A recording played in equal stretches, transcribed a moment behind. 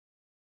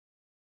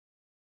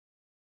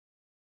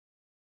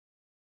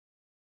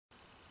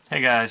Hey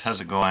guys, how's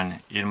it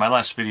going? In my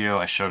last video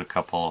I showed a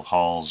couple of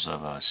hauls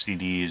of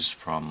CDs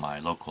from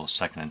my local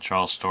Second and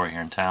Charles store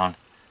here in town,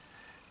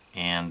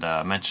 and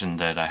I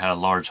mentioned that I had a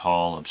large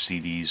haul of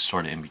CDs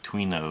sort of in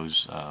between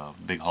those,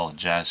 big haul of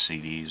jazz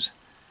CDs,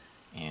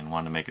 and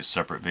wanted to make a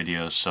separate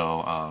video.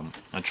 So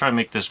I try to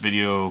make this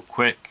video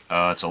quick.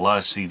 It's a lot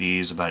of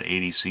CDs, about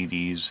 80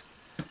 CDs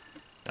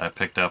that I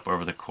picked up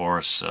over the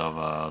course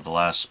of the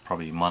last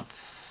probably month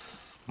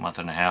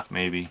and a half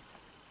maybe.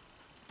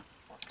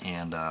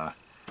 And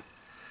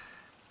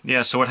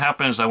yeah, so what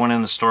happened is I went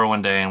in the store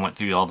one day and went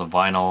through all the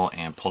vinyl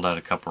and pulled out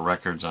a couple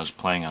records I was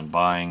planning on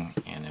buying,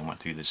 and then went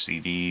through the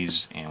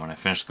CDs. And when I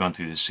finished going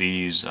through the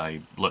CDs,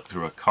 I looked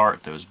through a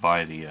cart that was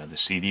by the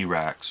CD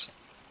racks.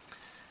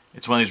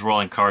 It's one of these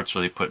rolling carts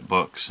where they put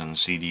books and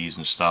CDs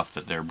and stuff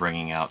that they're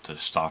bringing out to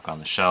stock on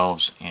the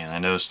shelves. And I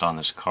noticed on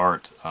this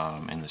cart,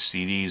 in the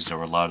CDs, there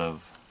were a lot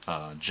of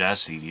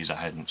jazz CDs I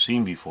hadn't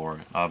seen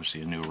before,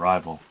 obviously a new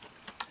arrival.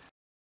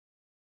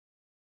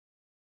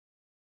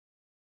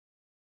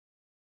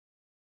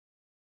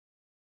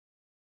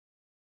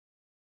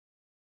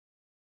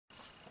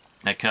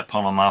 I kept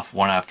pulling them off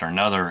one after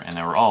another, and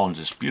they were all in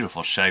just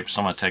beautiful shape.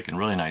 Someone had taken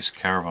really nice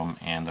care of them,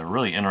 and they're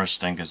really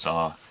interesting because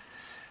a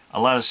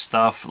lot of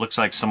stuff looks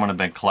like someone had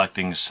been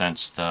collecting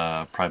since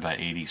probably about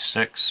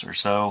 '86 or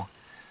so.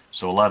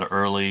 So a lot of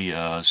early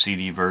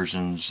CD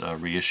versions,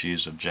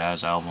 reissues of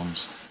jazz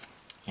albums,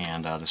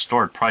 and the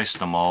store had priced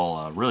them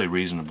all really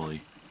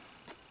reasonably.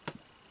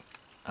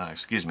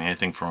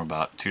 Anything from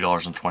about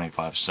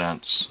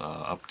 $2.25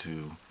 up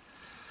to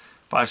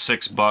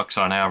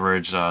 $5-6 on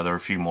average. There were a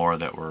few more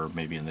that were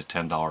maybe in the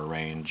 $10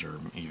 range or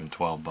even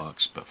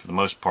 $12, but for the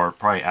most part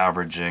probably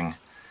averaging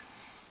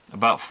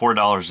about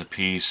 $4 a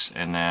piece.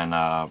 And then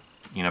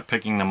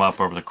picking them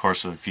up over the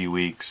course of a few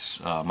weeks,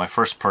 my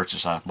first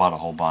purchase I bought a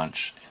whole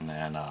bunch, and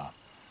then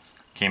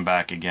came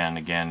back again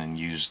and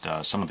used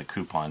some of the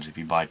coupons. If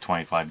you buy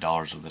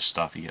 $25 of this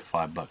stuff, you get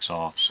 $5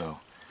 off. So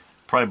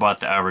probably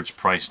bought the average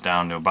price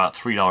down to about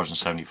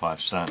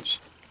 $3.75.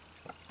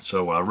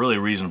 So a really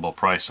reasonable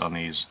price on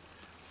these.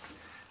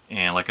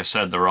 And like I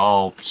said,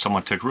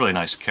 someone took really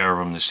nice care of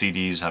them. The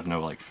CDs have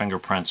no like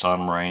fingerprints on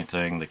them or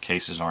anything. The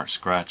cases aren't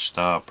scratched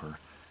up or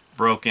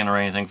broken or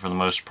anything for the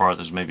most part.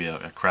 There's maybe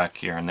a crack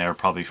here and there,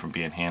 probably from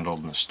being handled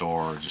in the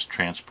store or just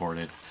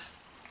transported.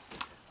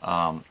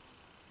 But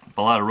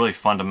a lot of really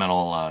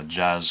fundamental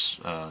jazz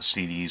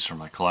CDs from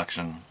my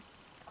collection.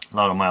 A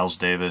lot of Miles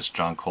Davis,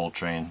 John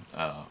Coltrane,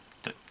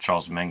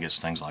 Charles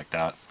Mingus, things like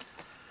that.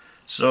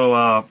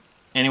 So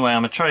anyway,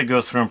 I'm going to try to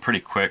go through them pretty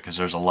quick because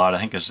there's a lot. I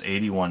think there's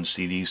 81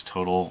 CDs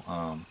total.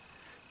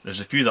 There's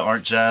a few that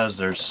aren't jazz.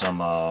 There's some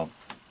Funkadelic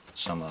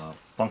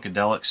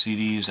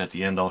CDs at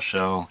the end I'll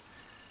show.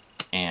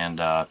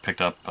 And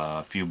picked up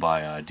a few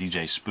by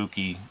DJ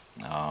Spooky,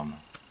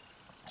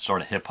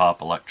 sort of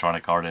hip-hop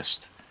electronic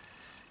artist.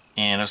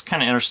 And it was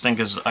kind of interesting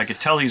because I could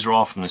tell these were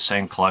all from the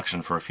same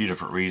collection for a few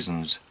different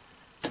reasons.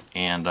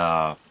 And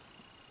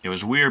it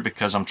was weird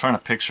because I'm trying to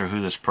picture who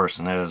this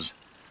person is.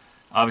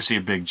 Obviously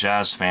a big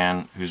jazz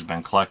fan who's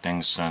been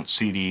collecting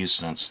CDs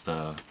since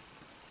the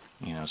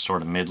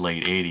sort of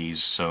mid-late 80s.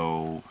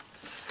 So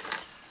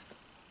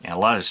yeah, a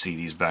lot of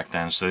CDs back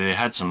then, so they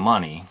had some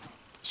money.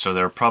 So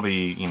they're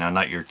probably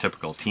not your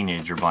typical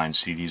teenager buying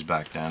CDs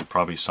back then,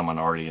 probably someone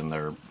already in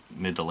their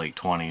mid to late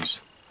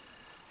 20s.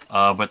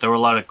 But there were a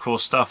lot of cool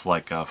stuff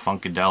like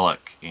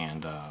Funkadelic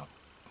and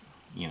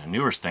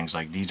newer things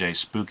like DJ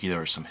Spooky. There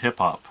were some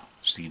hip-hop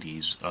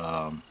CDs,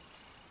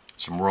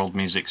 some world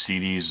music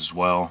CDs as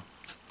well.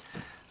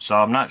 So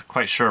I'm not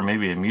quite sure,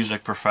 maybe a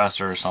music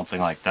professor or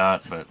something like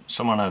that, but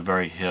someone a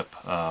very hip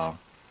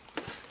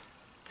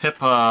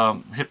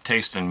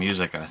taste in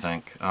music, I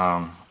think.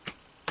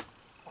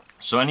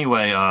 So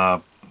anyway,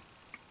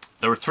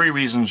 there were three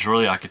reasons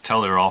really I could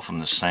tell they were all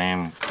from the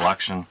same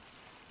collection.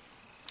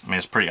 I mean,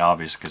 it's pretty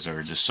obvious because there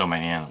were just so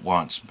many in at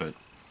once, but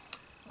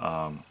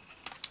I'll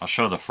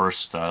show the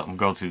first. I'm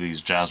going through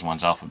these jazz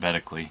ones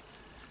alphabetically.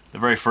 The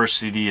very first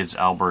CD is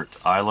Albert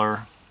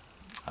Ayler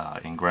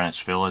in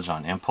Greenwich Village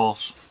on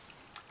Impulse.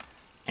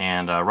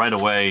 And right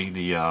away,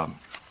 the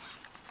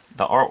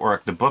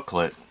artwork, the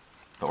booklet,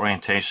 the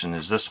orientation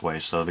is this way.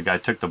 So the guy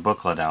took the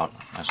booklet out.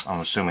 I'm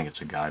assuming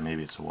it's a guy,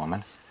 maybe it's a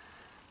woman.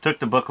 Took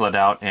the booklet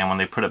out, and when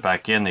they put it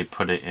back in, they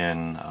put it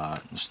in,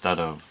 instead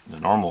of the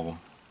normal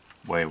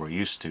way we're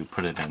used to,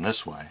 put it in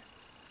this way.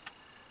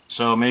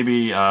 So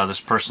maybe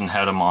this person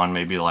had them on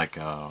maybe like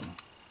a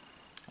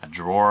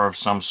drawer of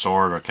some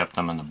sort, or kept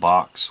them in the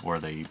box where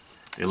they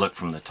look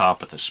from the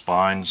top at the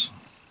spines.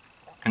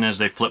 And as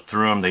they flip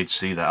through them, they'd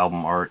see the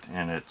album art,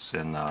 and it's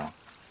in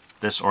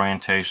this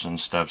orientation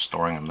instead of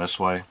storing them this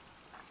way.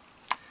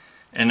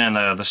 And then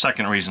the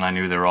second reason I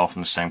knew they were all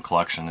from the same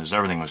collection is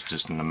everything was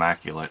just in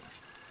immaculate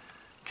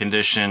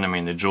condition. I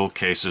mean, the jewel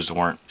cases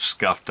weren't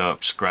scuffed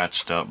up,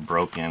 scratched up,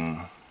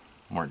 broken,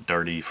 weren't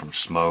dirty from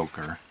smoke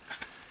or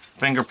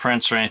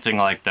fingerprints or anything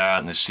like that.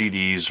 And the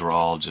CDs were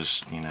all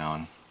just,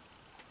 in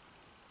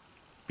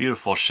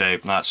beautiful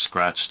shape, not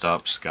scratched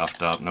up,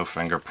 scuffed up, no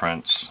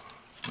fingerprints,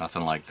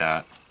 nothing like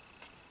that.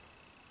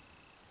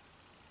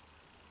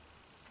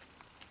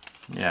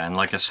 Yeah, and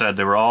like I said,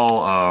 they were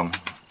all,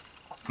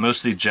 most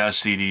of these jazz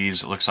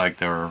CDs, it looks like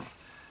they were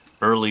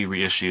early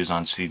reissues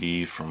on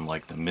CD from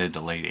like the mid to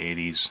late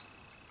 80s.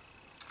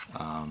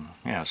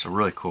 Yeah, so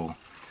really cool.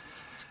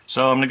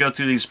 So I'm going to go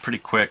through these pretty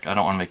quick. I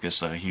don't want to make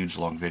this a huge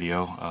long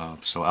video.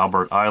 So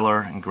Albert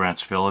Ayler and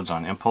Grant's Village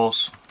on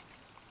Impulse.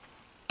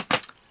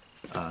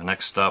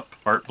 Next up,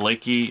 Art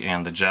Blakey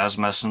and the Jazz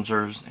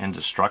Messengers,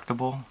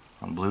 Indestructible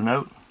on Blue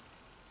Note.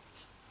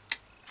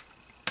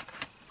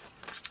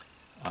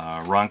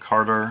 Ron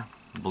Carter,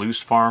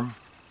 Blues Farm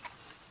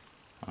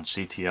on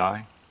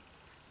CTI.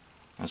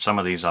 And some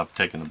of these I've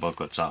taken the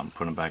booklets out and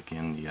put them back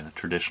in the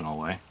traditional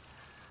way.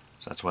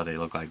 So that's why they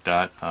look like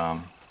that.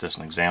 Just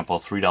an example,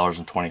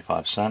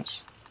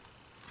 $3.25.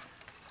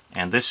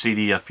 And this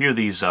CD, a few of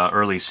these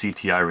early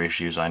CTI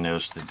reissues, I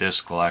noticed the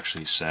disc will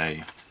actually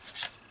say,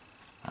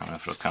 I don't know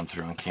if it'll come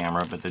through on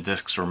camera, but the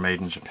discs were made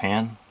in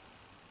Japan.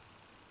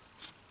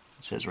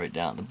 It says right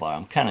down at the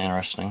bottom. Kind of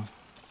interesting.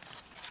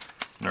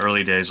 In the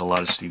early days, a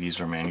lot of CDs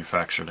were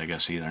manufactured, I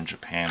guess, either in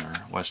Japan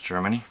or West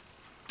Germany.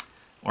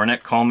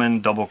 Ornette Coleman,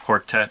 Double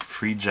Quartet,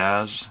 Free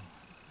Jazz,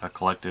 a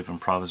Collective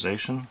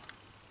Improvisation.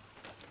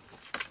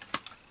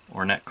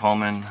 Ornette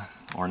Coleman,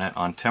 Ornette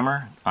on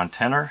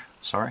tenor,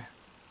 sorry.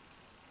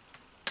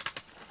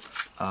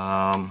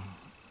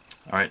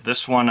 Alright,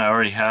 this one I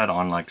already had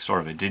on like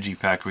sort of a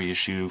digipack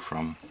reissue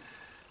from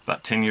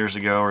about 10 years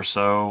ago or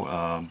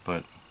so,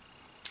 but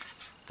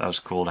that was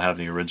cool to have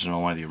the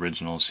original, one of the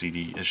original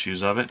CD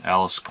issues of it.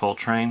 Alice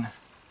Coltrane,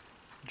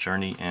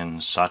 Journey in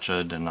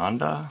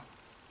Satchidananda.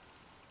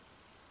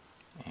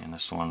 And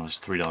this one was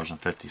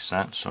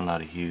 $3.50, so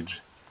not a huge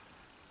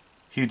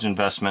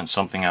investment,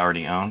 something I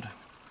already owned.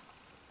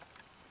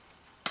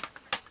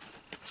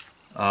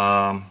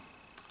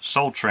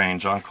 Soul Train,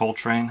 John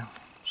Coltrane,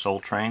 Soul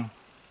Train.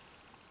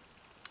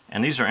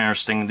 And these are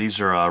interesting. These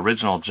are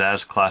original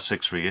jazz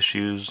classics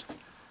reissues.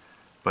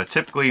 But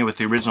typically with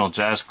the original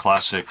jazz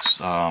classics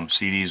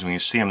CDs, when you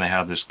see them, they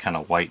have this kind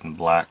of white and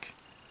black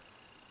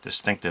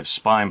distinctive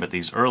spine. But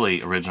these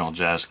early original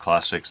jazz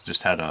classics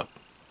just had a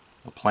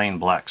plain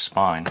black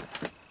spine.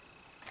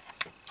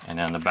 And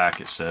on the back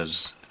it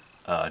says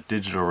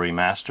digital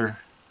remaster,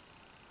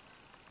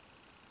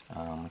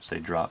 which they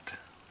dropped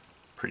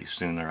pretty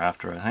soon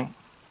thereafter, I think.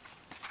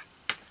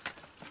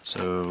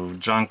 So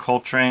John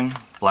Coltrane,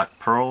 Black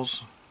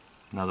Pearls,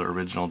 another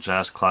original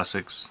jazz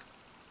classics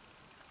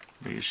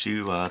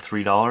reissue,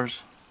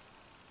 $3.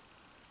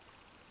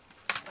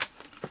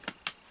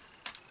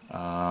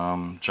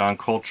 John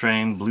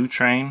Coltrane, Blue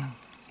Train,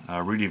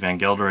 Rudy Van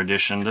Gelder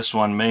edition. This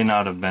one may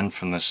not have been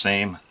from the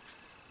same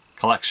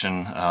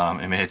collection.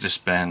 It may have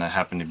just been,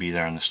 happened to be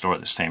there in the store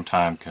at the same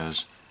time,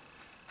 because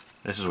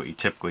this is what you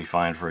typically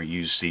find for a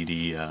used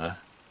CD.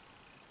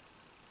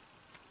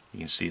 You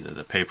can see that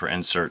the paper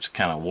insert's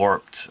kind of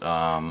warped,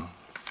 the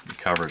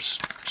cover's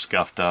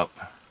scuffed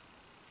up.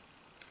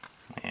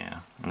 Yeah,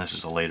 and this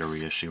is a later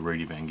reissue,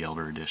 Rudy Van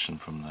Gelder edition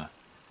from the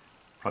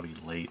probably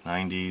late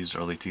 90s,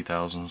 early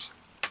 2000s.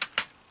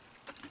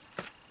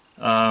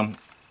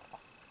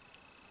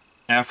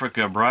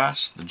 Africa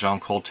Brass, the John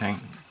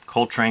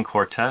Coltrane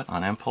Quartet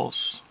on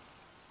Impulse.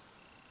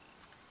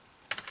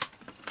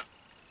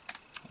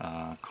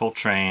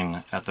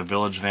 Coltrane at the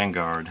Village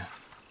Vanguard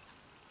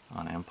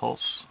on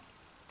Impulse.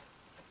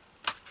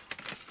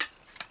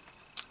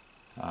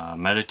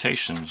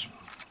 Meditations,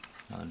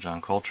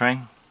 John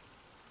Coltrane,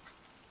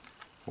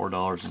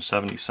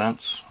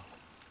 $4.70.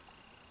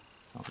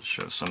 I'll just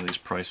show some of these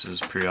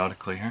prices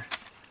periodically here.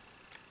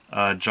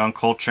 John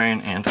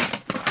Coltrane and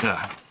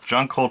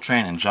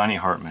Johnny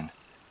Hartman,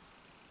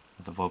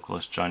 the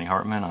vocalist Johnny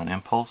Hartman on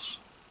Impulse.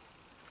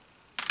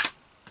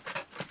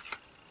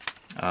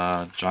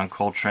 John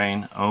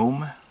Coltrane,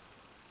 Ohm,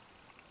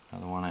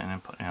 another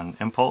one on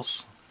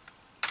Impulse.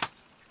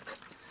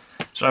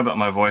 Sorry about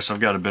my voice, I've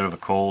got a bit of a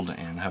cold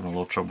and having a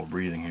little trouble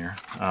breathing here.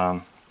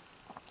 John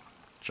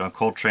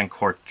Coltrane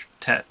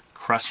Quartet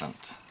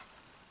Crescent.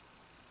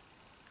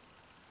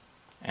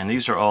 And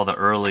these are all the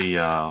early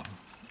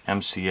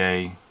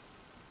MCA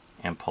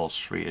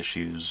Impulse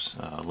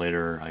reissues.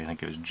 Later, I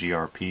think it was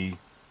GRP.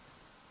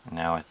 And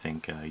now I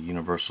think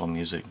Universal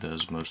Music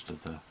does most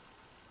of the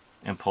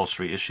Impulse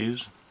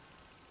reissues.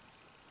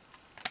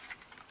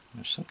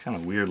 There's some kind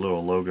of weird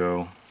little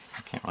logo.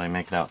 I can't really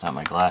make it out without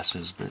my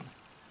glasses, but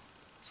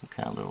some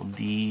kind of little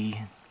D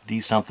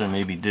something,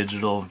 maybe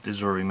digital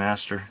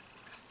remaster.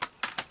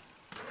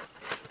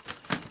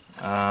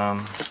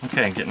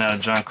 Okay, getting out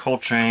of John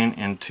Coltrane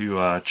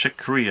into Chick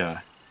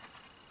Corea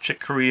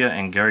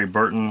and Gary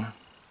Burton,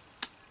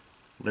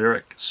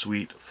 Lyric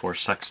Suite for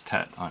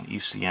Sextet on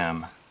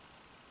ECM.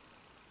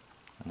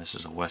 And this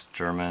is a West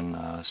German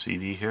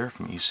CD here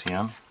from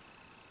ECM,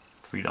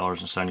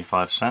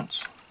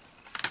 $3.75.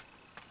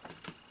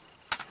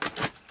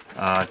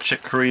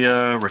 Chick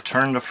Corea,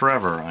 Return to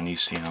Forever on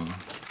ECM.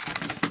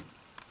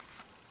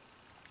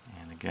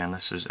 And again,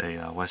 this is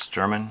a West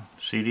German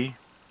CD,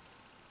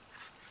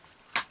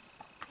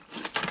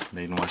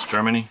 made in West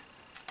Germany.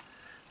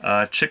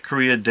 Chick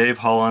Corea, Dave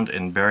Holland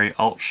and Barry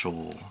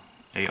Altschul,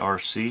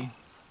 ARC.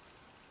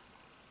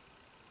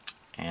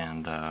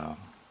 and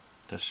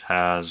this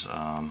has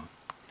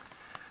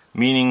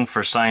meaning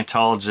for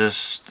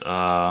Scientologists.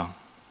 I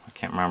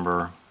can't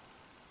remember.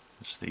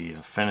 It's the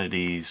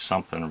affinity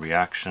something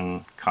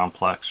reaction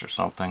complex or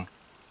something.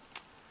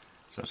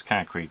 So it's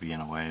kind of creepy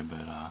in a way,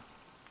 but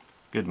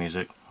good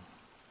music.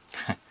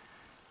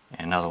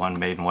 Another one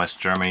made in West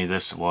Germany.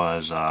 This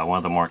was one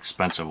of the more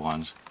expensive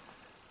ones,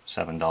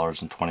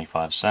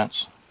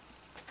 $7.25.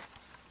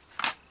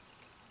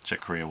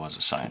 Chick Corea was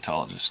a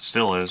Scientologist,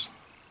 still is.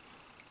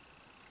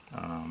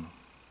 Yeah,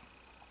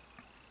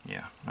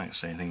 I'm not gonna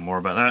say anything more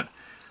about that.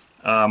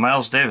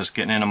 Miles Davis,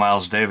 getting into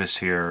Miles Davis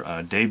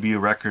here. Debut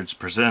Records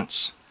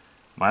presents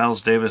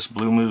Miles Davis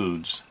Blue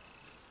Moods,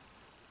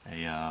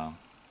 a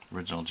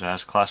original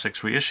jazz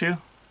classics reissue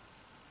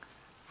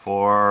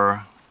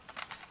for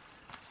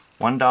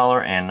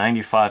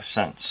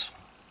 $1.95.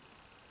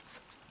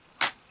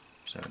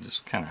 So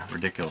just kind of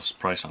ridiculous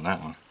price on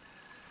that one.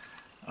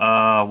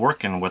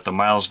 Working with the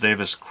Miles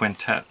Davis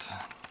Quintet,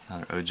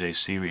 another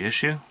OJC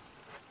reissue.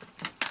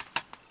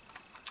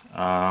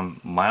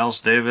 Miles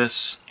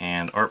Davis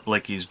and Art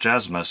Blakey's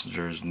Jazz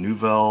Messengers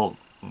Nouvelle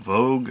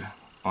Vogue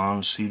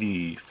on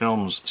CD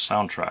films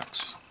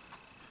soundtracks.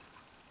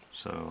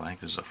 So I think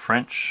this is a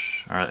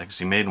French, or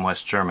actually made in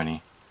West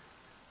Germany,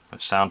 but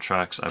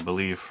soundtracks I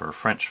believe for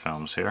French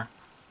films here,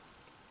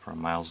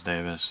 from Miles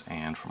Davis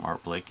and from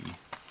Art Blakey.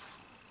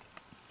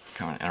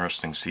 Kind of an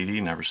interesting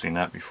CD, never seen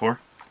that before.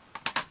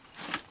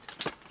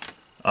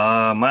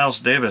 Miles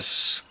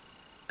Davis,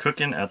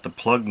 Cooking at the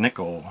Plug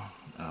Nickel.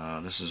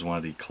 This is one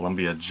of the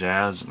Columbia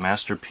Jazz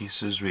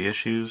Masterpieces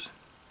reissues.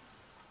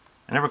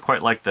 I never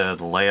quite liked the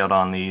layout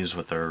on these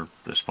with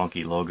this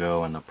funky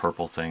logo and the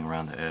purple thing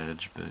around the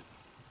edge, but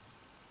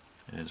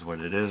it is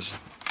what it is.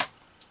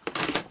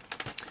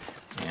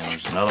 And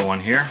there's another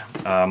one here.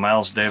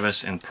 Miles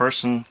Davis in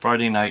person,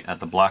 Friday Night at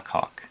the Black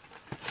Hawk,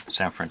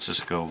 San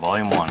Francisco,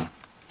 Volume 1.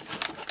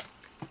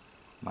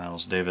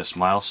 Miles Davis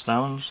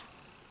Milestones.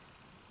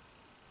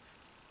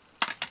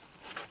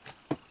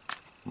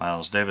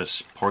 Miles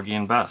Davis, Porgy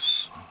and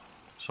Bess.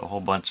 So a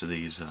whole bunch of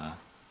these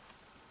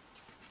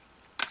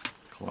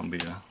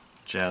Columbia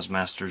Jazz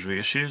Masters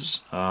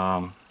reissues,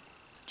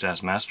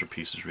 Jazz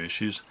Masterpieces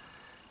reissues.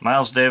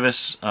 Miles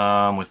Davis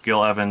with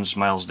Gil Evans,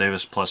 Miles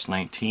Davis plus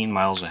 19,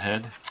 Miles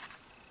Ahead.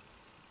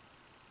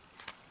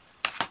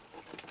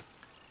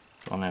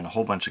 Filling in a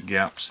whole bunch of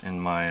gaps in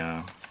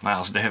my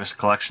Miles Davis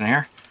collection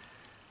here.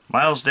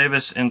 Miles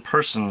Davis in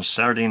person,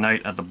 Saturday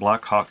Night at the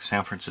Black Hawk,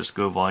 San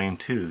Francisco, Volume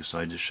 2. So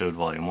I just showed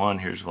Volume 1,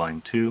 here's Volume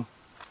 2.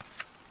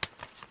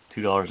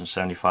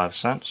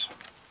 $2.75.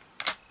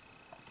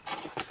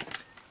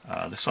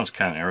 This one's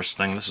kind of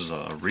interesting. This is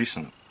a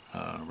recent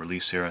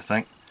release here, I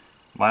think.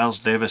 Miles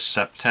Davis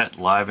Septet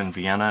live in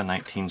Vienna,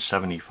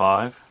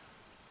 1975.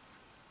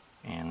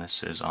 And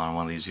this is on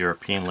one of these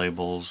European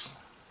labels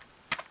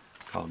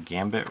called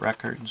Gambit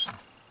Records.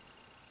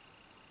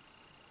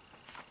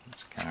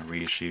 It's kind of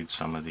reissued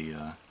some of the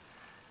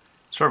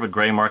sort of a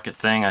gray market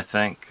thing, I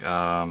think.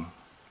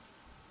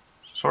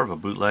 Sort of a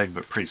bootleg,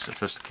 but pretty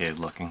sophisticated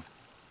looking.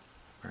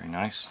 Very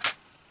nice.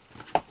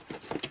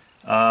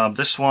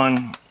 This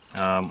one,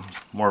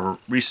 more of a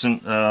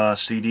recent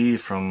CD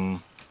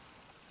from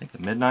I think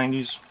the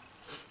mid-90s.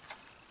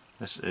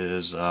 This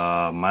is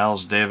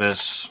Miles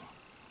Davis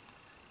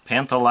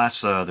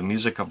Panthalassa, the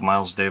music of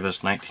Miles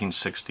Davis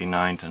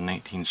 1969 to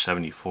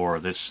 1974.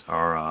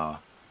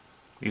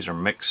 These are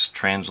mixed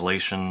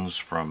translations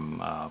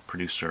from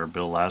producer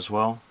Bill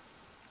Laswell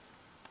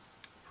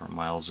for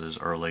Miles's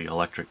early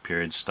electric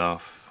period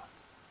stuff,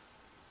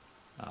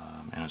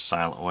 In a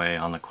Silent Way,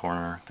 On the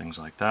Corner, things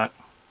like that.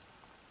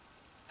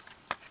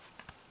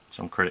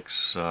 Some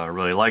critics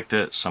really liked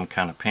it, some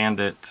kind of panned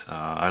it.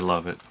 I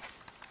love it.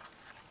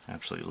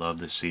 Absolutely love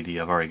this CD.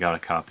 I've already got a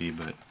copy,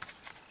 but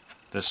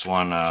this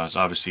one is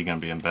obviously going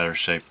to be in better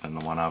shape than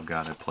the one I've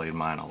got. I played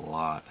mine a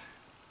lot.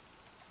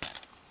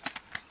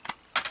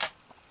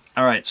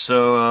 Alright,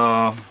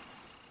 so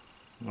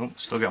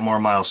still got more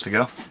miles to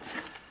go.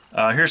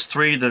 Here's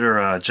three that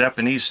are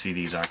Japanese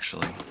CDs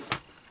actually.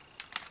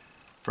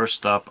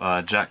 First up,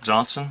 Jack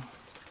Johnson.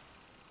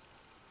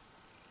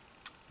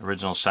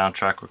 Original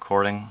soundtrack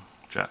recording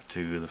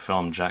to the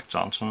film Jack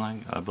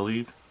Johnson, I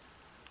believe,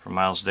 from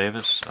Miles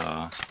Davis.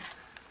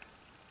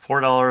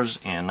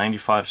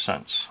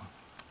 $4.95.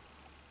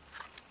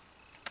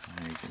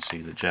 And you can see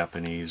the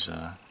Japanese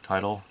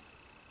title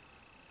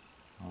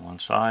on one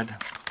side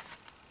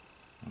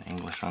and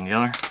English on the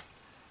other.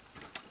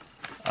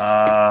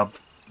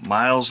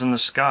 Miles in the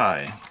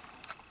Sky.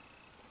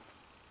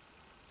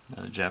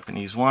 Another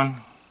Japanese one.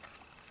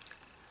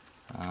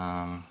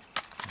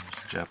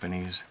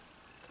 Japanese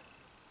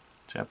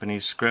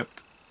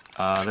script.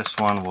 This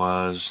one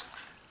was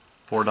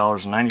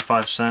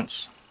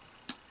 $4.95.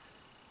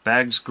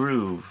 Bag's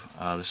Groove.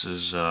 This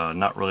is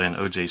not really an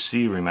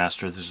OJC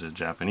remaster. This is a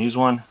Japanese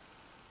one,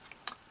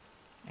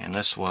 and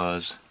this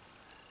was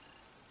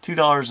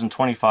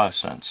 $2.25.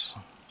 So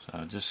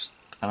just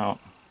I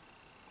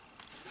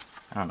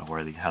don't know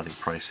how they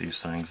price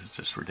these things. It's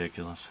just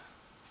ridiculous.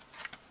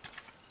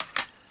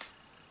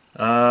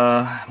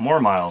 More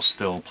Miles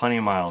still, plenty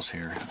of Miles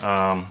here.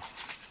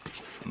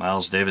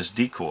 Miles Davis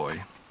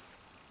Decoy.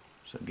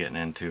 So getting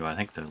into, I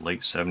think, the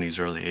late 70s,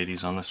 early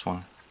 80s on this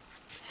one.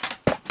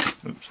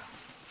 Oops.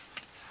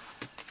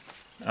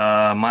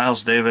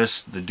 Miles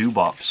Davis, the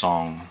Doo-Bop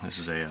Song. This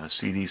is a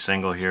CD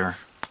single here.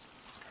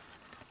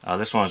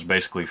 This one was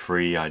basically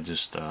free. I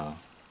just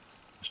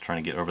was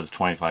trying to get over the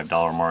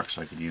 $25 mark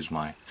so I could use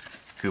my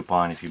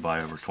coupon. If you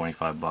buy over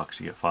 25 bucks,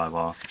 you get 5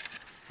 off.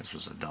 This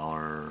was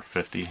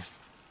 $1.50.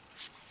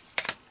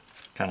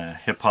 Kind of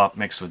hip-hop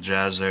mixed with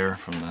jazz there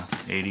from the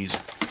 80s.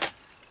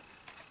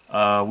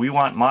 We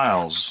Want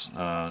Miles,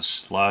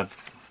 live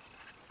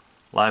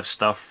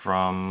stuff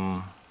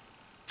from,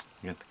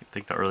 I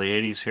think, the early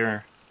 80s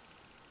here.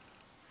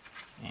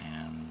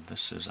 And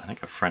this is, I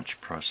think, a French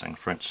pressing,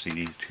 French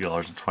CD,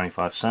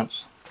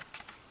 $2.25.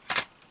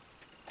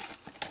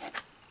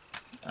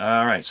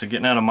 Alright, so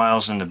getting out of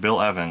Miles into Bill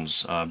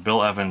Evans.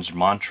 Bill Evans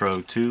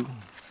Montreux 2.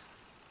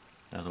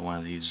 Another one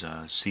of these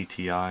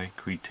CTI,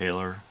 Creed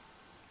Taylor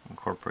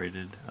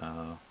Incorporated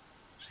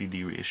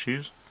CD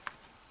reissues.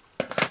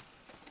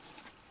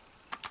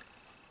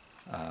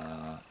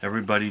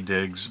 Everybody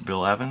Digs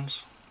Bill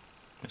Evans.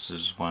 This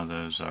is one of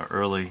those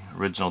early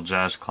original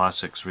jazz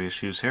classics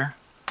reissues here.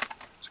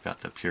 It's got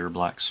the pure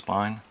black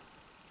spine.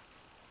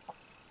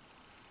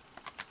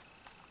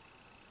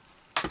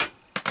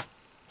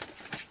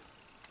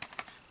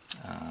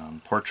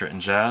 Portrait in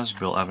Jazz,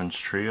 Bill Evans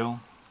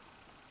Trio.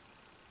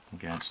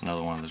 Again, it's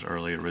another one of those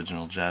early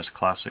original jazz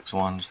classics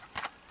ones.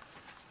 It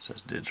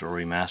says digital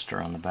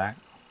remaster on the back.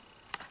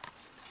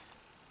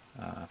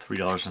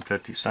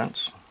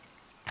 $3.50.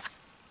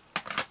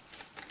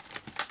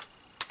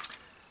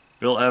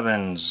 Bill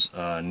Evans,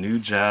 New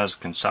Jazz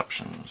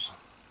Conceptions.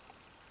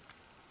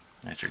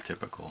 That's your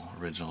typical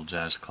original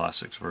jazz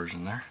classics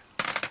version there.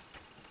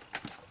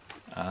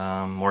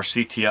 More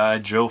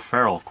CTI, Joe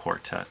Farrell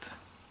Quartet.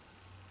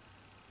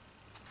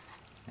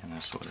 And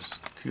this was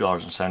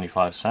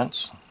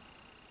 $2.75.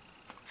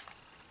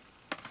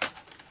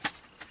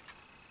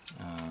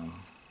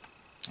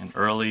 An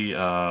early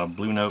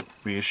Blue Note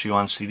reissue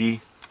on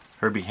CD,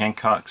 Herbie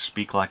Hancock,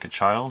 Speak Like a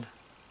Child.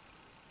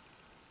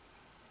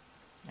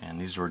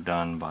 And these were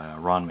done by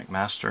Ron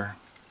McMaster.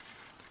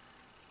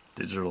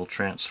 Digital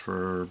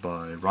transfer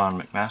by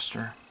Ron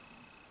McMaster.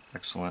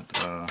 Excellent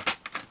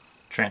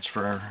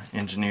transfer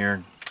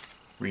engineer,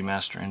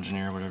 remaster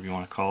engineer, whatever you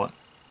want to call it.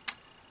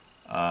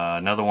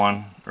 Another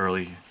one,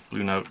 early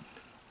Blue Note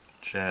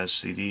jazz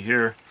CD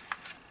here.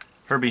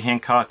 Herbie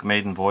Hancock,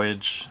 Maiden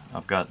Voyage.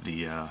 I've got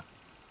the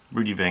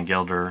Rudy Van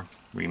Gelder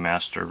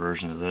remaster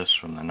version of this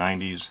from the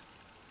 90s.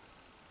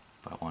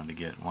 But I wanted to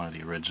get one of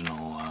the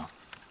original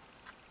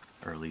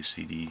early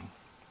CD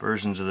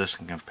versions of this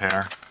and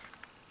compare.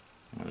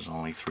 It was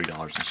only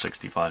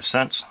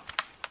 $3.65.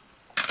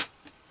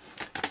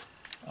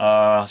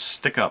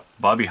 Stick Up,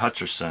 Bobby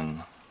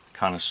Hutcherson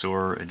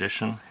Connoisseur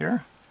Edition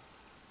here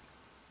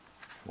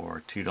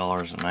for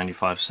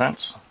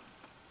 $2.95.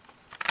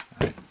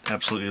 I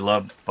absolutely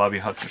love Bobby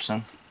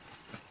Hutcherson.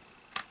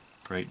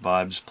 Great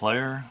vibes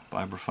player,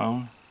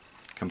 vibraphone.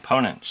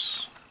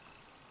 Components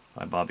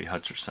by Bobby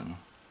Hutcherson,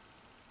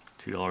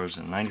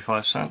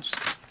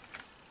 $2.95.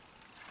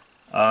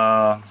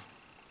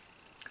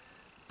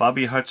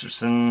 Bobby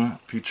Hutcherson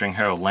featuring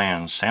Harold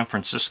Land, San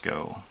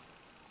Francisco.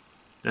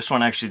 This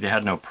one actually they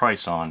had no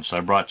price on, so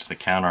I brought it to the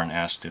counter and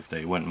asked if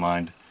they wouldn't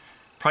mind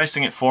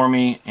pricing it for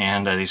me,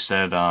 and they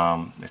said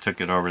they took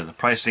it over to the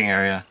pricing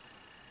area,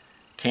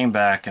 came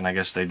back, and I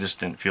guess they just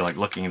didn't feel like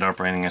looking it up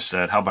or anything. I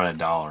said, how about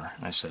 $1?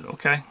 And I said,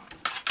 okay,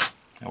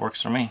 that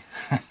works for me.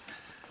 I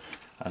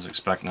was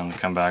expecting them to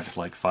come back with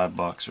like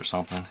 $5 or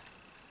something.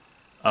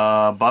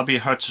 Bobby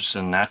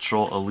Hutcherson,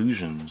 Natural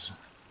Illusions.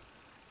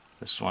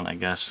 This one, I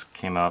guess,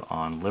 came out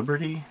on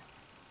Liberty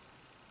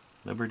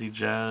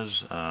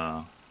Jazz.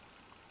 I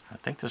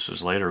think this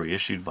was later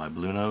reissued by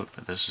Blue Note,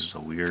 but this is a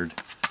weird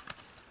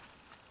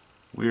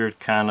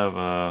kind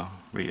of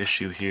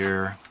reissue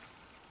here.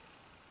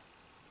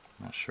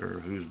 Not sure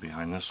who's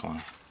behind this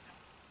one.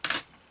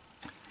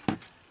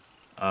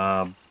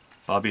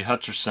 Bobby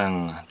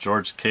Hutcherson,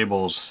 George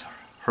Cable's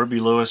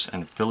Herbie Lewis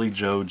and Philly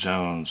Joe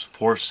Jones,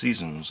 4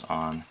 Seasons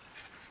on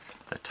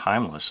the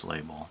Timeless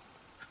label.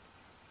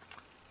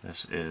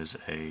 This is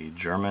a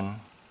German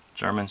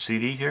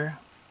CD here,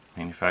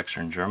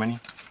 manufactured in Germany.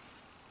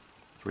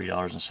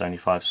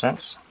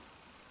 $3.75.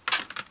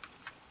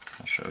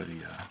 I'll show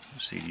you the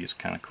CD is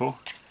kind of cool.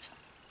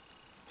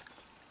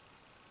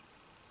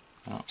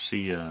 I don't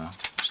see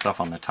stuff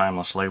on the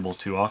Timeless label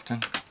too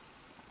often.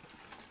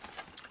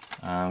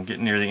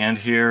 Getting near the end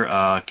here.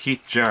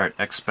 Keith Jarrett,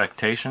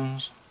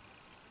 Expectations,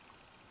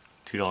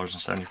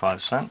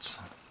 $2.75.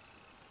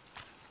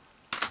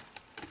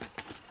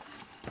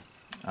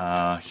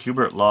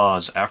 Hubert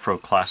Law's Afro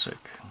Classic.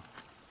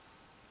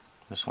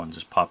 This one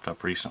just popped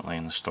up recently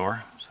in the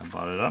store, so I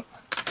bought it up.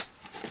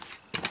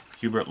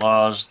 Hubert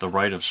Law's The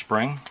Rite of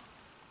Spring,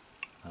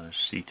 another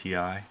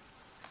CTI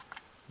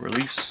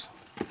release.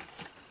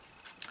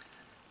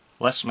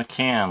 Les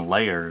McCann,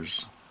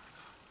 Layers.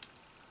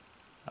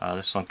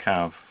 This one kind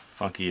of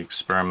funky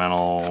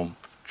experimental,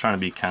 trying to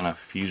be kind of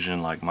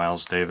fusion like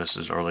Miles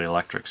Davis's early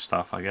electric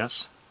stuff, I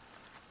guess.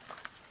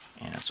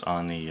 And it's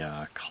on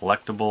the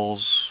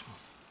collectibles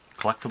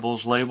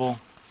label.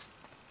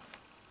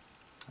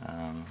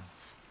 I'm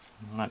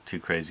not too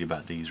crazy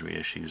about these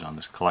reissues on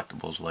this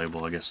collectibles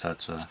label. I guess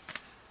that's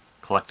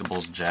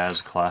collectibles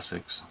jazz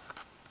classics.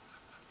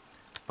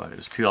 But it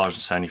was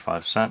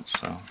 $2.75,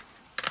 so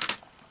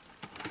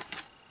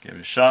give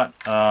it a shot.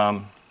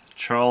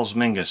 Charles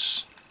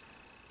Mingus,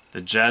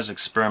 The Jazz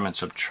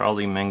Experiments of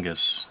Charlie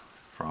Mingus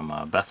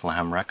from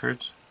Bethlehem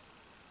Records.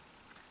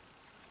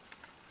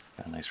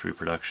 Got a nice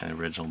reproduction of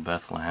the original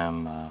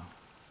Bethlehem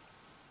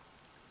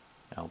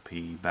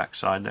LP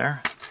backside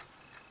there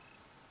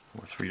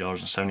for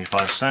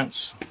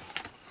 $3.75.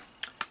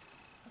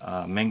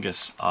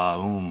 Mingus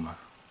Aum,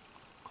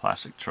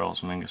 classic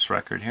Charles Mingus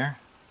record here.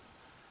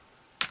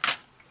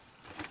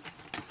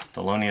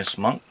 Thelonious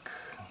Monk,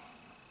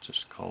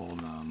 just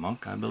called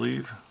Monk, I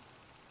believe.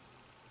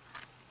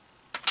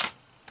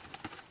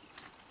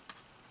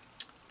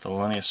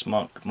 Thelonious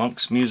Monk,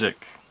 Monk's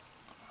Music,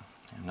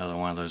 another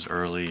one of those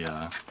early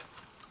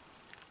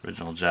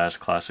original jazz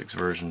classics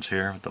versions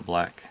here with the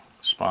black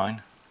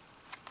spine.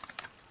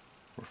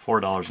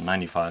 For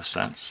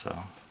 $4.95,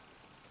 so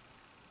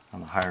on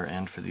the higher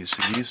end for these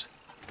CDs.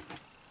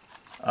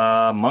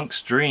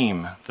 Monk's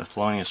Dream, the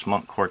Thelonious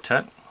Monk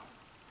Quartet.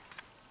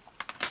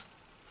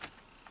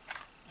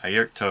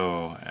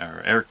 Airto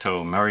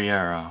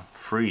Mariera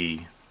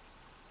Free,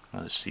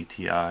 another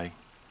CTI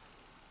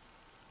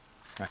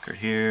record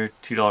here,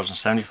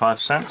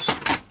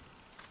 $2.75.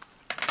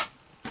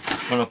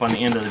 Went up on the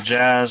end of the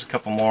jazz, a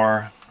couple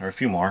more, or a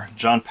few more.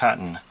 John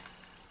Patton,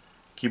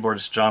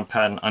 keyboardist John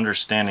Patton,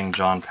 Understanding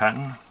John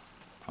Patton,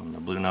 from the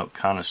Blue Note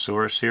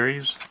Connoisseur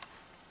series.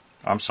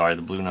 I'm sorry,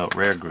 the Blue Note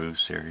Rare Groove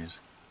series.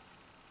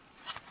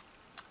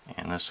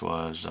 And this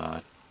was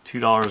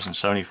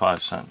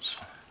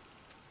 $2.75.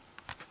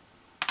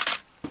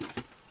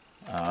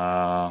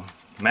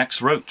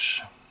 Max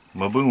Roach,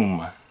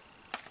 Maboom,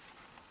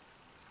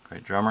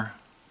 great drummer,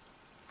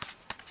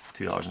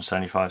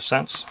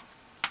 $2.75.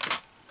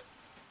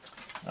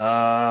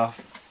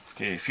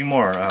 Okay, a few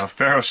more.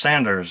 Pharoah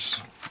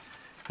Sanders.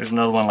 Here's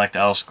another one like the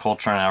Alice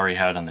Coltrane I already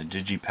had on the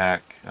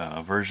Digipack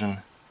version,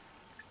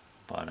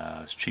 but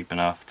it's cheap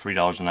enough,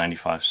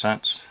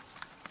 $3.95.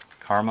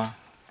 Karma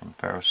from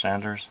Pharoah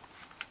Sanders,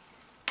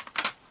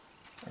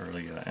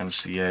 early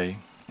MCA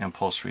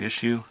Impulse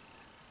reissue.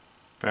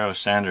 Pharoah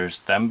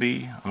Sanders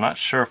Themby. I'm not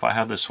sure if I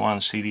have this one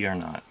on CD or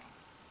not,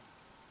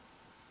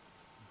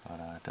 but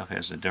it definitely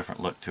has a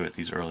different look to it,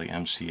 these early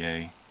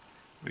MCA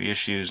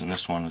reissues, and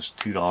this one was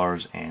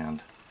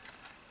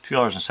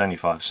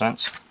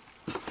 $2.75.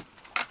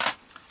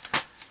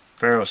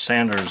 Pharoah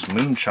Sanders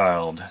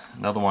Moonchild,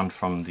 another one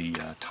from the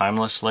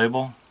Timeless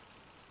label,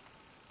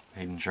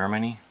 made in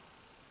Germany.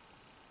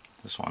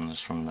 This one is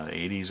from the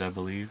 80s, I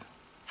believe.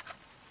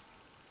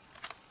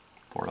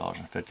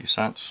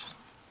 $4.50.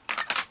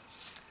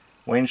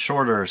 Wayne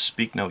Shorter,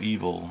 Speak No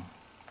Evil,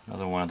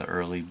 another one of the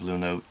early Blue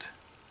Note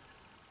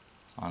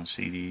on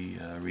CD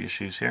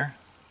reissues here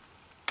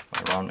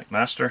by Ron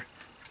McMaster.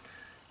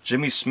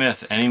 Jimmy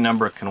Smith, Any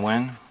Number Can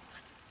Win.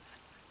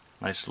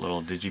 Nice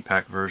little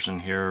Digipack version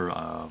here,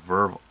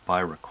 Verve by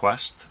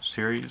Request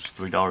series,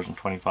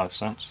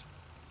 $3.25.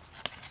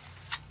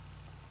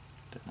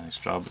 Did a nice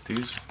job with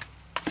these.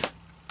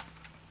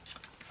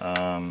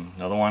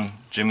 Another one,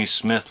 Jimmy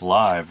Smith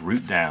Live,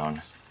 Root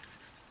Down.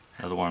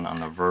 Another one on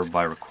the Verve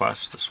by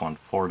Request. This one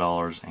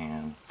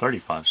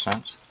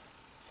 $4.35.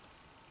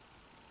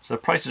 So the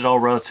price is all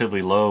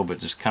relatively low, but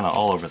just kind of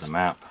all over the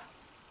map.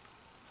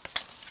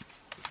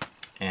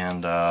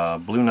 And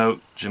Blue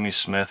Note, Jimmy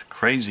Smith,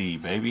 Crazy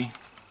Baby.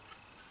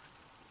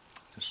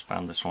 Just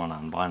found this one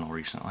on vinyl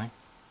recently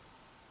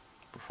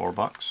for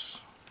 $4.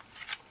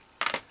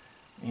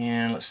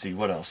 And let's see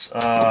what else.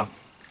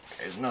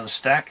 Here's another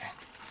stack.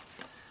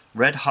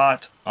 Red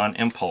Hot on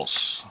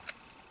Impulse.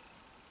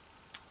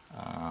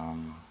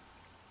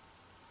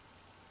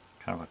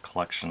 Kind of a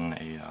collection,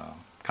 a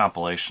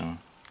compilation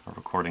of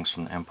recordings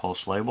from the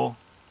Impulse label.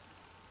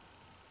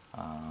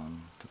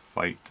 To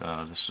fight,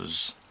 this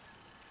is,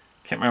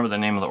 can't remember the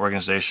name of the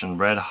organization,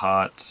 Red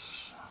Hot,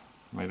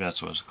 maybe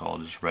that's what it's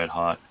called, just Red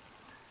Hot.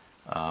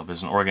 But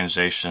it's an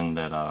organization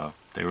that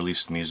they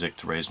released music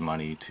to raise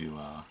money to,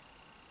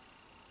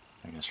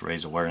 I guess,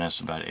 raise awareness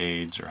about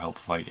AIDS or help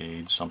fight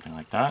AIDS, something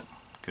like that.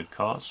 Good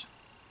cause.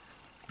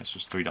 This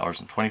was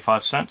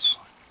 $3.25.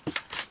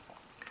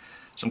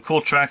 Some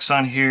cool tracks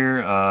on here.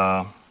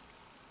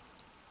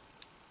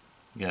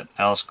 You got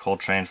Alice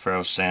Coltrane,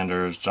 Pharoah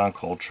Sanders, John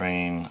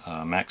Coltrane,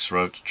 Max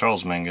Roach,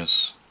 Charles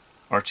Mingus,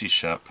 Archie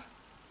Shepp.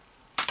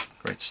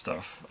 Great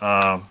stuff.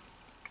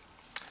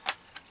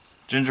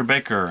 Ginger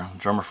Baker,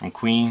 drummer from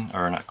Queen,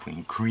 or not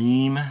Queen,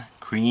 Cream,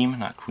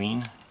 not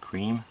Queen,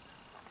 Cream.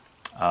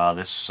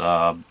 This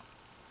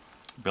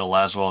Bill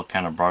Laswell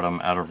kind of brought him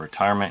out of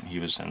retirement. He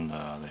was in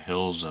the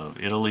hills of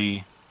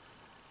Italy,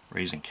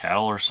 raising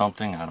cattle or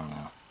something, I don't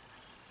know.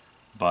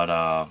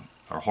 But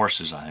or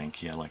horses, I think.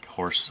 He had like a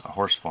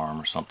horse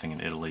farm or something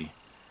in Italy.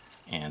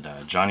 And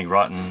Johnny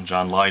Rotten,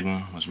 John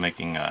Lydon, was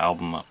making an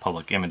album, a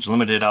Public Image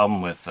Limited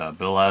album with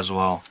Bill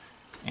Laswell,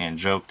 and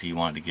joked he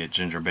wanted to get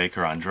Ginger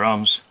Baker on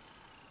drums.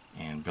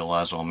 And Bill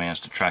Laswell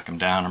managed to track him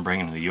down and bring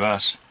him to the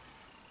US.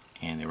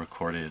 And they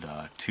recorded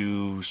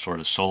 2 sort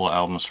of solo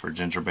albums for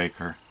Ginger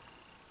Baker.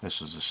 This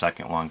was the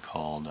second one,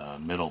 called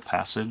Middle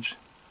Passage,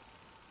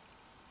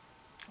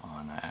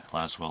 on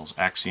Laswell's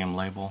Axiom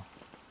label,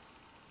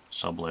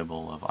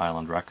 sub-label of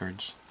Island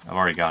Records. I've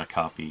already got a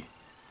copy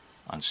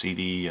on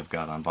CD, I've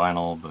got on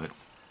vinyl, but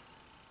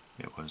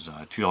it was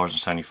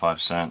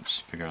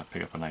 $2.75. Figured I'd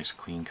pick up a nice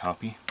clean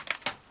copy.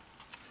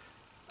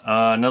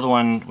 Another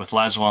one with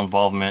Laswell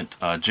involvement,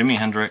 Jimi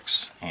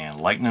Hendrix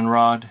and Lightning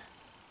Rod.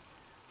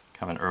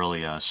 Kind of an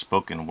early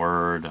spoken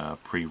word,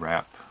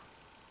 pre-rap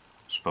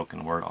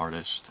spoken word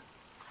artist.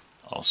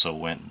 Also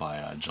went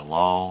by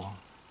Jalal,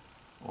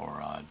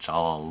 or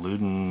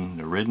Jalaluddin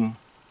Nuruddin,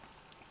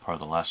 part of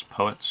the Last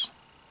Poets.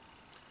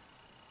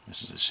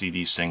 This is a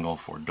CD single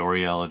for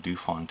Doriela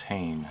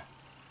Dufontaine.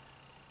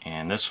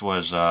 And this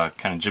was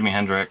kind of Jimi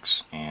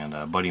Hendrix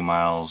and Buddy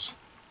Miles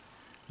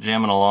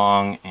jamming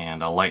along,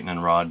 and Lightning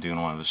Rod doing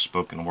one of the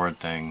spoken word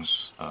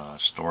things,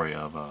 story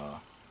of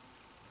kind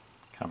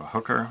of a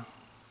hooker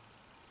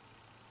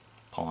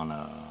pulling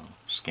a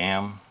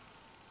scam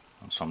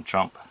on some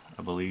chump,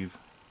 I believe,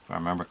 if I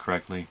remember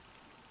correctly.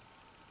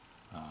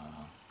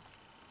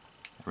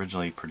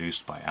 Originally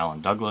produced by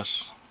Alan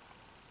Douglas.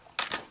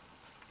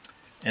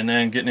 And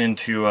then getting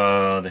into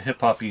the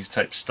hip-hop-y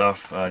type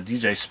stuff,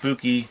 DJ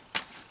Spooky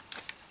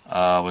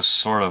was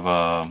sort of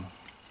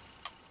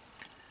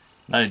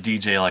not a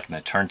DJ like in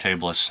the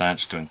turntablist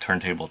sense, doing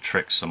turntable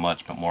tricks so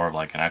much, but more of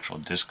like an actual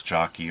disc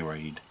jockey where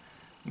he'd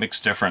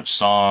mix different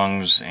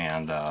songs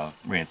and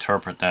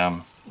reinterpret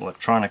them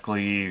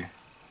electronically,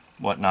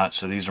 whatnot.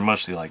 So these are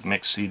mostly like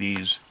mixed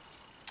CDs.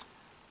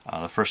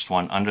 The first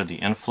one, Under the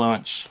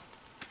Influence,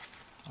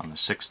 on the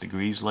 6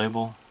 Degrees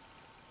label.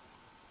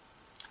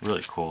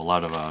 Really cool. A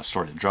lot of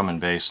sort of drum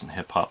and bass and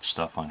hip-hop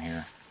stuff on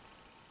here.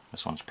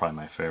 This one's probably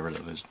my favorite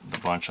of the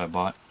bunch I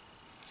bought.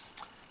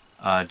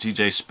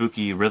 DJ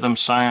Spooky Rhythm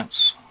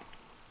Science.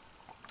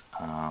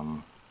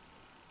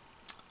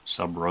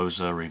 Sub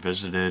Rosa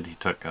Revisited. He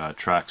took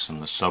tracks from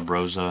the Sub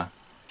Rosa.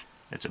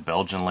 It's a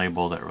Belgian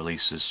label that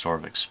releases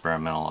sort of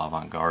experimental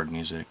avant-garde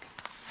music.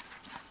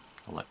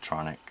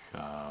 Electronic,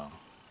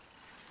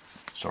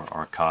 sort of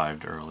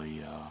archived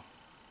early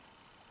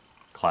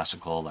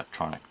classical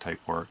electronic type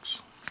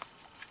works.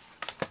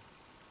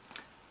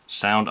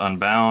 Sound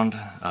Unbound,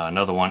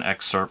 another one,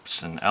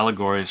 excerpts and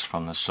allegories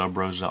from the Sub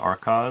Rosa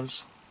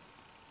archives.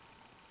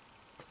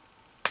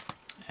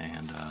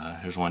 And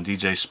here's one,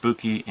 DJ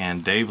Spooky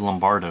and Dave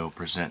Lombardo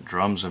present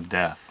Drums of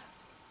Death.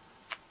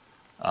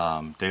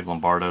 Dave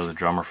Lombardo, the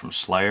drummer from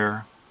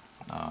Slayer,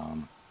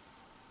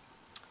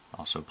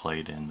 also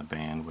played in the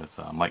band with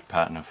Mike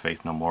Patton of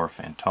Faith No More,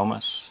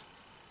 Fantomas,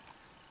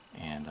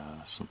 and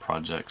some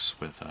projects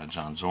with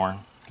John Zorn.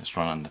 This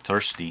one on the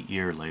Thirsty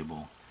Ear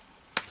label.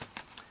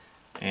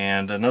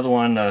 And another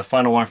one,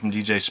 final one from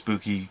DJ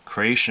Spooky,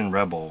 Creation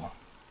Rebel.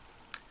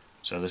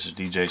 So this is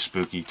DJ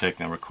Spooky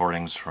taking the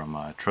recordings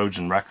from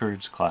Trojan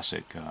Records,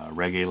 classic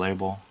reggae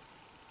label,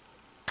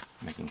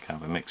 making kind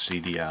of a mixed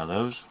CD out of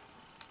those.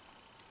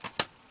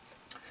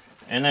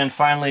 And then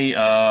finally,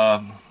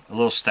 a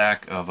little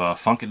stack of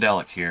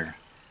Funkadelic here.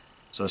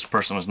 So this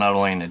person was not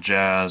only into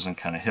jazz and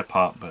kind of hip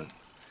hop, but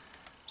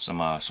some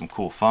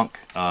cool funk.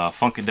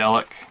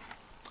 Funkadelic,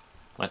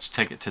 Let's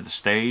Take It to the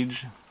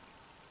Stage.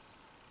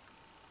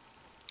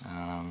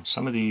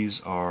 Some of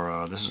these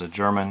are, this is a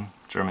German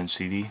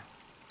CD.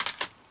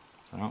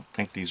 I don't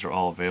think these are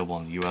all available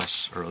in the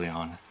US early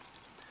on.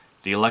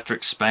 The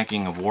Electric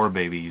Spanking of War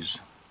Babies.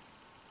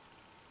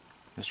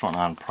 This one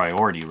on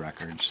Priority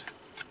Records.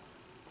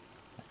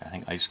 I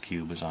think Ice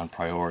Cube is on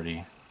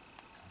Priority.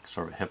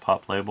 Sort of a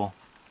hip-hop label.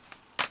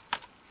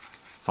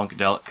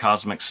 Funkadelic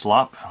Cosmic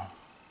Slop.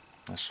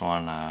 This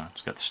one,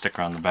 it's got the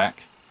sticker on the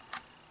back.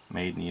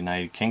 Made in the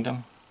United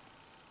Kingdom.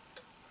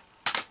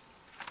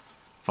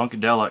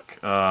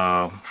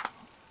 Funkadelic,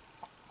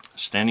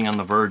 Standing on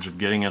the Verge of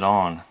Getting It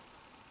On.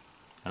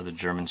 Another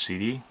German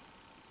CD.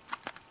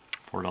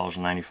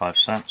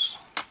 $4.95.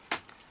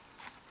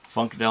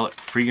 Funkadelic,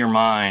 Free Your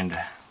Mind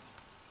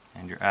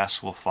and Your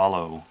Ass Will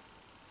Follow.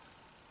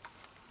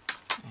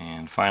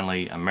 And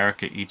finally,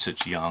 America Eats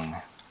Its Young.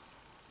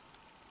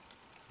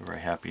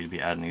 Very happy to be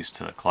adding these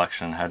to the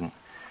collection.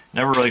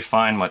 Never really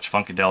find much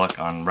Funkadelic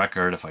on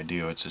record. If I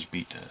do, it's just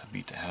beat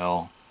to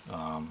hell.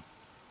 And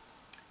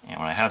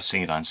when I have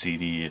seen it on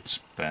CD, it's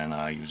been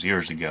it was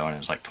years ago, and it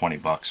was like 20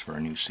 bucks for a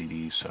new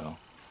CD. So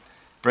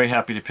very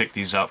happy to pick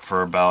these up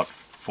for about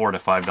 $4 to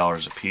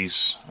 $5 a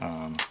piece.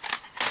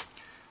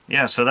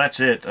 Yeah, so that's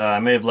it. I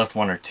may have left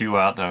one or two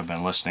out that I've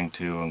been listening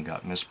to and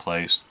got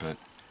misplaced, but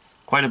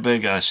quite a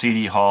big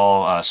CD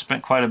haul.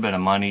 Spent quite a bit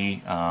of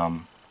money.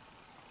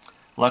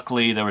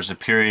 Luckily, there was a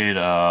period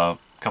a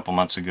couple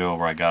months ago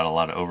where I got a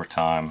lot of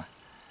overtime.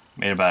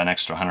 Made about an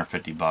extra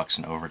 150 bucks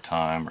in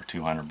overtime, or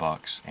 200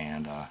 bucks,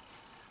 and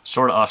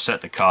sort of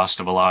offset the cost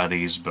of a lot of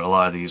these, but a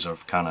lot of these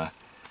have kind of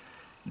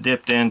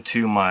dipped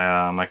into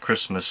my my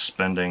Christmas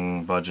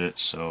spending budget,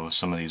 so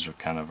some of these are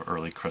kind of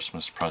early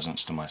Christmas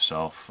presents to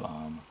myself.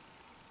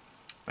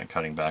 Been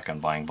cutting back on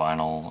buying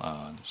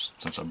vinyl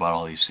since I bought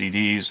all these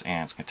CDs,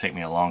 and it's going to take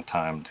me a long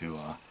time to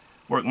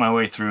work my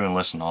way through and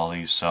listen to all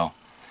these, so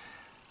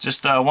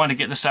just wanted to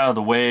get this out of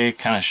the way,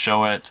 kind of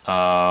show it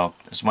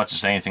as much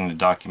as anything to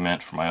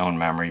document for my own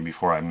memory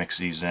before I mix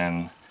these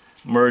in,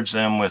 merge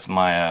them with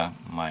my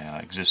my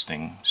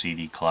existing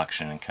CD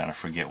collection, and kind of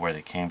forget where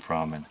they came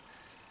from, and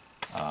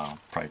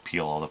probably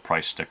peel all the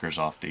price stickers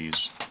off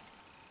these.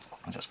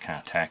 That's kind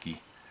of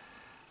tacky.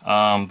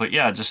 But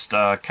yeah, just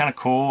kind of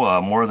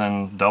cool. More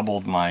than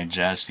doubled my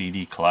jazz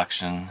CD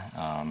collection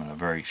in a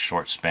very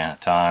short span of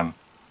time.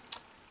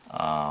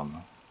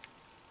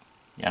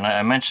 Yeah, and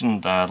I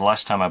mentioned the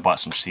last time I bought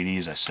some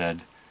CDs, I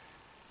said,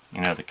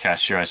 you know, the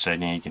cashier, I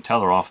said, you know, you can tell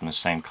they're all from the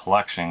same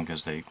collection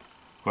because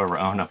whoever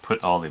owned it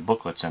put all the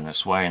booklets in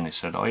this way, and they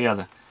said, oh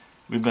yeah,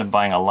 we've been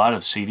buying a lot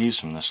of CDs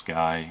from this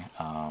guy.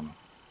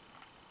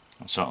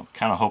 And so I'm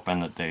kind of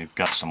hoping that they've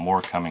got some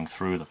more coming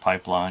through the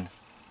pipeline.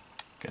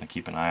 Gonna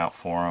keep an eye out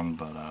for them,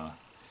 but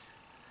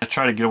I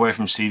try to get away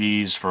from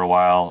CDs for a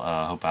while.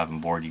 Hope I haven't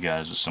bored you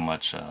guys with so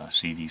much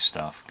CD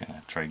stuff.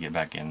 Gonna try to get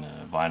back into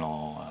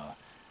vinyl.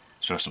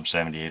 Show some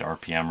 78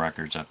 RPM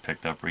records I've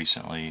picked up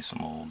recently,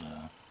 some old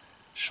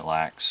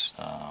shellacks.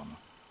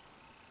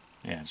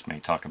 Yeah, just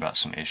maybe talk about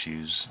some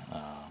issues,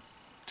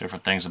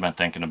 different things I've been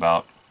thinking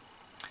about.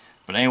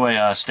 But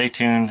anyway, stay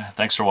tuned.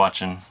 Thanks for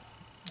watching.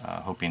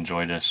 Hope you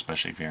enjoyed this,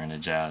 especially if you're into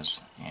jazz,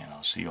 and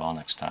I'll see you all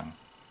next time.